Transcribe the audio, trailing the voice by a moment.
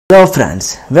Hello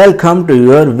friends, welcome to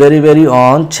your very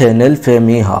own channel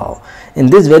Femi How. In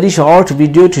this very short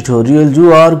video tutorial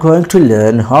you are going to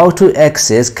learn how to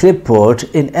access Clipboard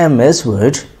in MS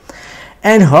Word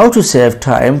and how to save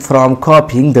time from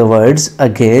copying the words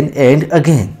again and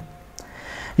again.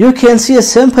 You can see a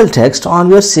simple text on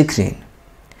your screen.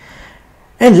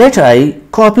 And let I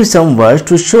copy some words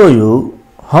to show you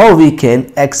how we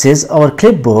can access our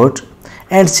clipboard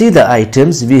and see the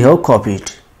items we have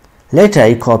copied. Let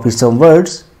I copy some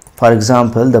words, for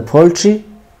example the poultry,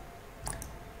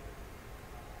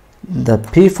 the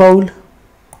peafowl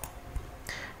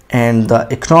and the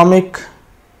economic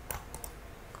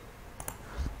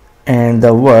and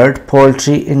the word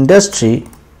poultry industry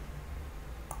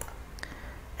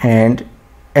and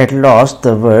at last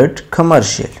the word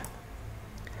commercial.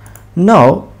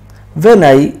 Now when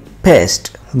I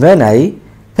paste,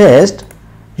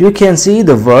 you can see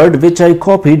the word which I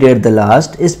copied at the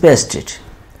last is pasted.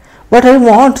 But I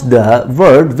want the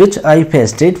word which I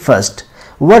pasted first.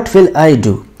 What will I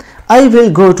do? I will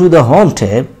go to the Home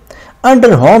tab.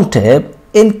 Under Home tab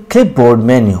in Clipboard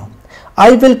menu,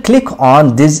 I will click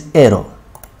on this arrow.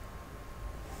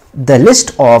 The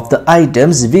list of the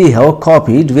items we have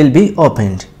copied will be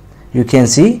opened. You can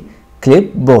see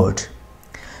Clipboard.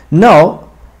 Now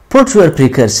put your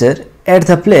precursor at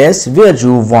the place where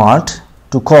you want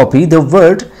to copy the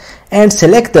word and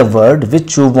select the word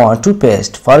which you want to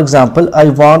paste. For example, I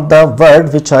want the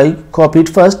word which I copied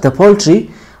first, the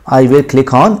poultry. I will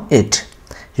click on it.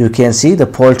 You can see the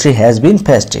poultry has been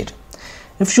pasted.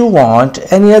 If you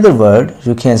want any other word,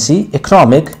 you can see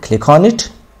economic, click on it.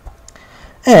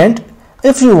 And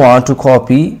if you want to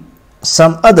copy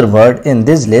some other word in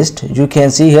this list, you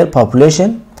can see here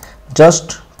population,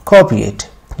 just copy it.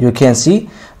 You can see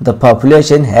the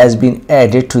population has been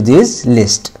added to this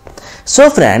list. So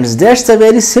friends, that's a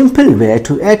very simple way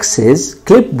to access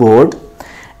Clipboard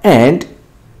and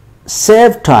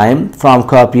save time from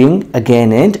copying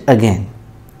again and again.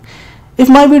 If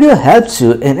my video helps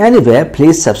you in any way,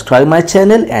 please subscribe my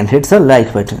channel and hit the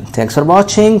like button. Thanks for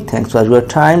watching. Thanks for your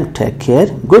time. Take care.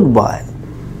 Goodbye.